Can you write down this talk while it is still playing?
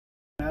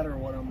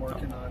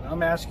working on.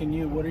 I'm asking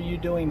you, what are you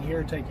doing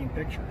here taking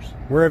pictures?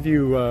 Where have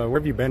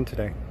you been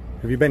today?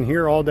 Have you been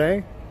here all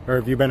day, or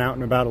have you been out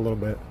and about a little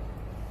bit?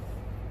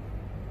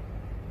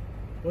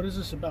 What is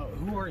this about?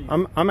 Who are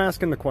you? I'm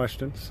asking the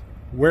questions.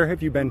 Where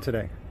have you been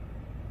today?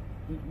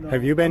 No,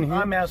 have you been here?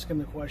 I'm asking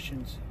the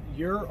questions.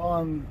 You're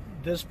on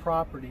this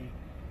property.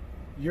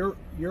 You're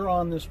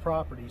on this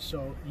property,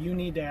 so you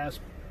need to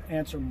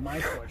answer my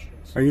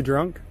questions. Are you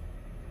drunk?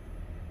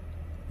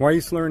 Why are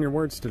you slurring your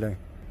words today?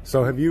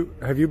 So have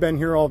you been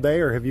here all day,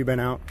 or have you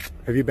been out?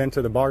 Have you been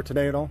to the bar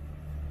today at all?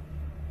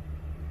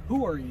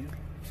 Who are you?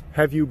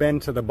 Have you been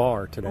to the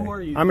bar today? Who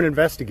are you? I'm an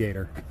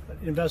investigator.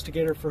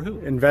 Investigator for who?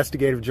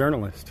 Investigative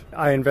journalist.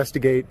 I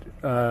investigate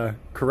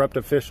corrupt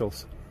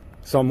officials.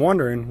 So I'm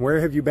wondering, where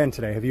have you been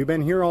today? Have you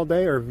been here all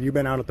day, or have you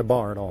been out at the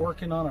bar at all?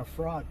 Working on a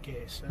fraud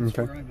case. That's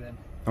okay. where I've been.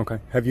 Okay.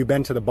 Have you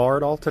been to the bar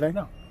at all today?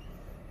 No.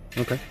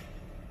 Okay.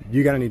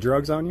 You got any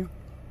drugs on you?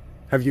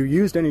 Have you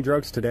used any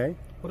drugs today?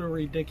 What a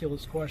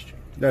ridiculous question.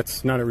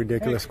 That's not a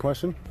ridiculous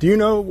question. Do you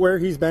know where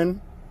he's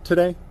been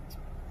today?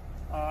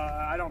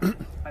 I don't.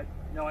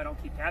 I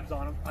don't keep tabs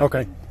on him.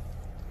 Okay.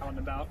 Out and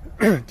about.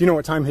 Do you know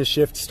what time his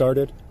shift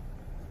started?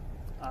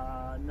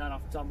 Not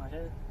off the top of my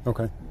head.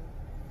 Okay.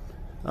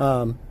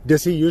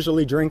 Does he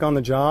usually drink on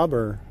the job,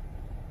 or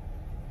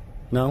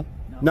no?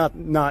 No.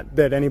 Not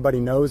that anybody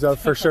knows of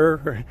for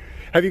sure.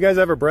 Have you guys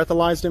ever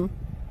breathalyzed him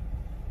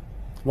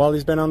while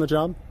he's been on the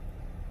job?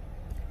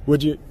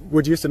 Would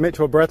you submit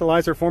to a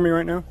breathalyzer for me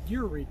right now?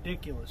 You're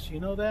ridiculous. You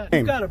know that?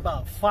 You've got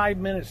about 5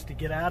 minutes to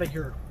get out of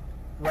here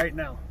right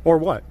now. Or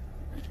what?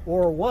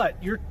 Or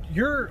what?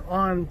 You're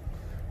on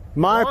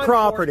my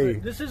property.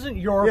 This isn't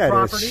your property.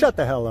 property. It is. Shut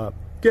the hell up.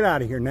 Get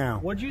out of here now.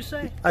 What'd you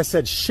say? I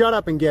said shut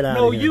up and get out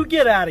of here. No, you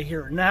get out of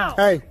here now.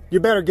 Hey, you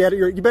better get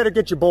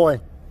your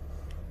boy.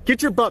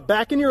 Get your butt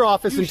back in your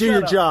office and do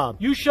your job.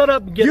 You shut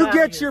up and get out of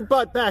here. You get your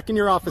butt back in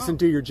your office and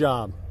do your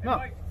job.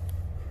 No.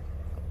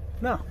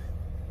 No.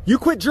 You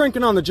quit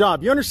drinking on the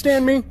job. You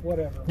understand me?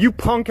 Whatever. You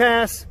punk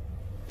ass.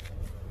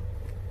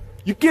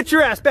 You get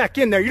your ass back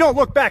in there. You don't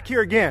look back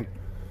here again.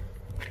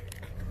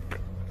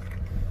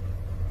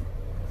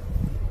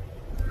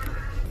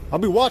 I'll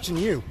be watching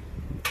you.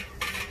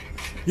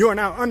 You are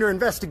now under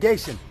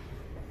investigation.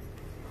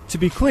 To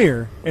be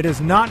clear, it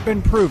has not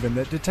been proven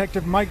that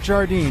Detective Mike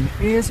Jardene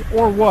is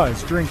or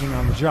was drinking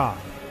on the job.